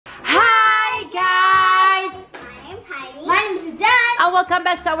welcome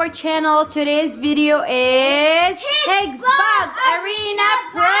back to our channel. Today's video is HEXBUG Arena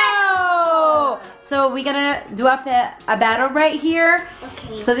Pro. So we're gonna do up a battle right here.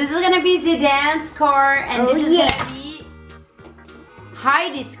 Okay. So this is gonna be Zidane's car, and this is gonna be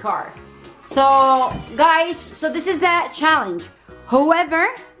Heidi's car. So guys, so this is the challenge.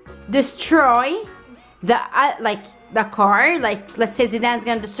 Whoever destroy the the car, like let's say Zidane's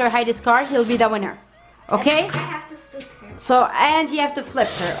gonna destroy Heidi's car, he'll be the winner. Okay? I have to flip her. So, and you have to flip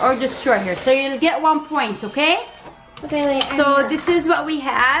her or destroy her. So you'll get 1 point, okay? Okay, wait. So this is what we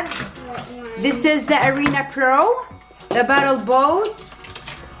have. This is the Arena Pro, the BattleBot.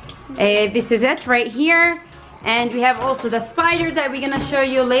 This is it right here. And we have also the spider that we're gonna show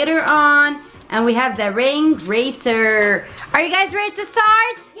you later on. And we have the ring racer. Are you guys ready to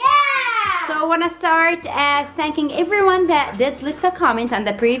start? Yeah! So I wanna start as thanking everyone that did leave a comment on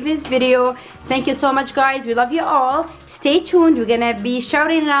the previous video. Thank you so much, guys. We love you all. Stay tuned. We're gonna be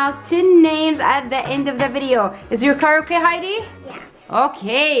shouting out 10 names at the end of the video. Is your car okay, Heidi? Yeah.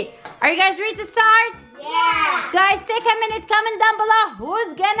 Okay. Are you guys ready to start? Yeah! Guys, take a minute, comment down below.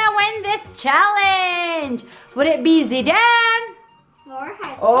 Who's gonna win this challenge? Would it be Zidane?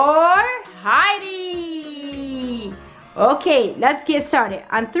 Or Heidi. Okay, let's get started.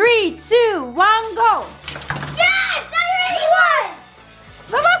 On 3, 2, 1, go. Yes, I already won.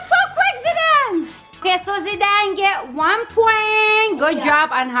 That was so quick, Zidane. Okay, so Zidane get 1 point. Good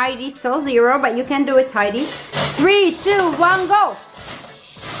job. On Heidi, still 0, but you can do it, Heidi. 3, 2, 1, go.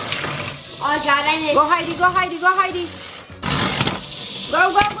 Oh God, I missed. Go Heidi, go Heidi, go Heidi.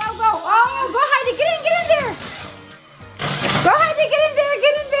 Go, go, go, go. Oh, go Heidi, get in there. Go Heidi, get in there,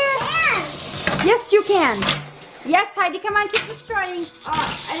 get in there. Can. Yes, you can. Yes, Heidi, come on, keep destroying. Oh,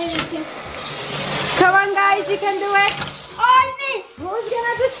 I didn't to. Come on, guys, you can do it. Oh, I missed. Who's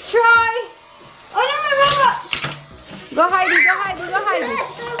gonna destroy? Oh no, my robot. Go Heidi, go Heidi, go Heidi. I'm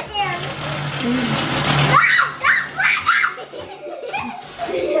so scared.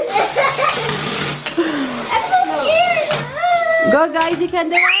 I'm so scared. Go, guys, you can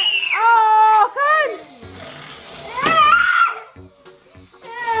do it. Oh, come on.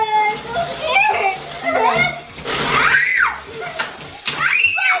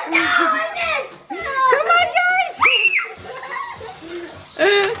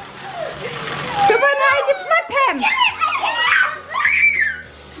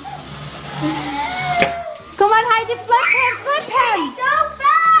 Come on, Heidi, flip him, flip him! So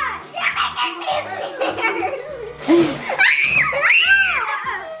fast! You're making me scared!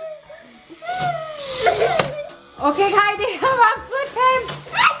 Okay, Heidi, come on, flip him!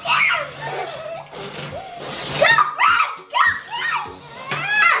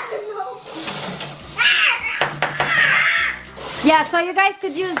 Yeah, so you guys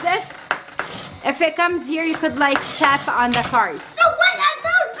could use this. If it comes here, you could like tap on the cars. No, what? That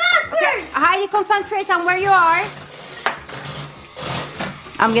goes backwards! Okay, Heidi, concentrate on where you are.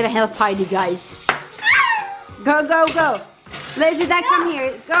 I'm gonna help Heidi, guys. Go, go, go. Let Zidane come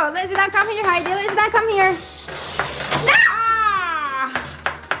here. Go, let Zidane come here, Heidi. Let Zidane come here. No! Ah.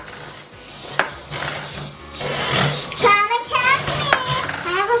 Come and catch me. I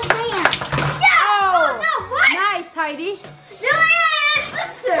have a plan. No! Oh, no, what? Nice, Heidi. No,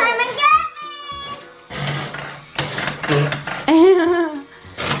 come and get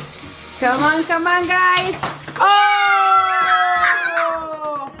Come on, guys. Oh!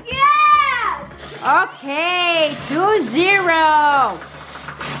 Yeah! Okay, 2-0.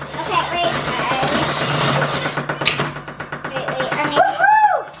 Okay, wait.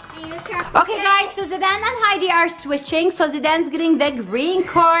 Okay, guys, so Zidane and Heidi are switching. So Zidane's getting the green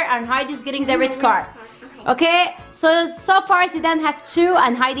car and Heidi's getting the red car. Okay, so far Zidane have 2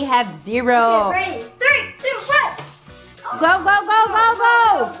 and Heidi have 0. Okay, ready? 3, 2, 1. Go, go, go, go,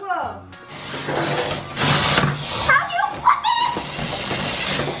 go. Whoa. How do you flip it?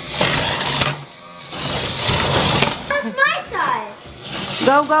 That's my side.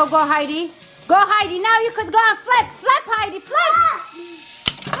 Go, go, go, Heidi. Go, Heidi. Now you could go and flip. Flip, Heidi. Flip.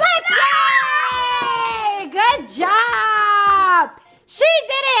 Flip. Yay! Good job. She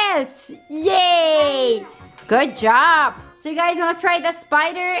did it. Yay. Good job. So you guys want to try the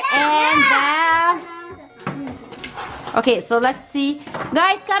spider and the... Okay, so let's see.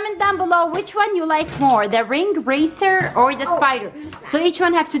 Guys, comment down below which one you like more, the ring racer or the spider. So each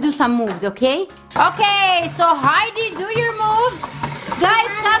one have to do some moves, okay? Okay, so Heidi, do your moves.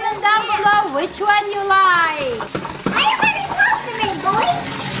 Guys, comment down below which one you like. I already customized, boy.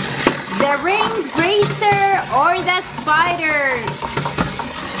 The ring racer or the spider.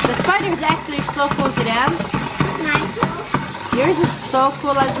 The spider is actually so cool, Zidane. Nice. Yours is so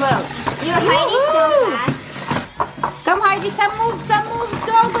cool as well. Your Heidi's so fast. Come, Heidi, some moves, go, go,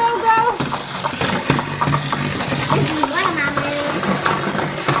 go. This is one of my moves.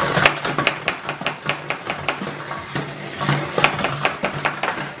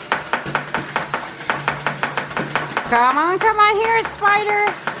 Come on, here,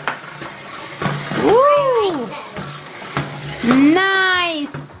 Spider. Woo!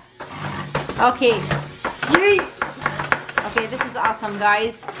 Nice. Okay. Okay, this is awesome,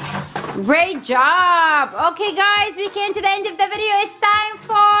 guys. Great job. Okay, guys, we came to the end of the video. It's time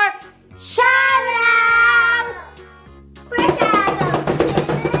for shout-outs. First shout-out goes to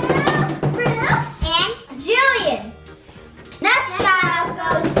Ruth and Julian. Next shout-out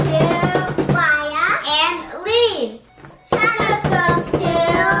goes to Maya and Lee. Shout-out goes to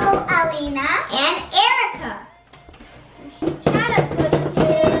Alina and Erica. Shout-out goes to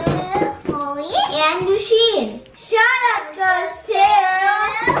Molly and Nushin. Shout-out goes to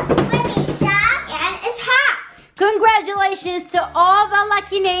Lanisha and Ishaq. Congratulations to all the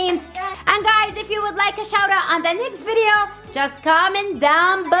lucky names. And guys, if you would like a shout out on the next video, just comment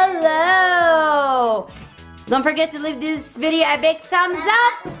down below. Don't forget to leave this video a big thumbs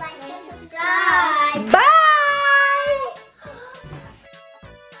up. Like and subscribe. Bye.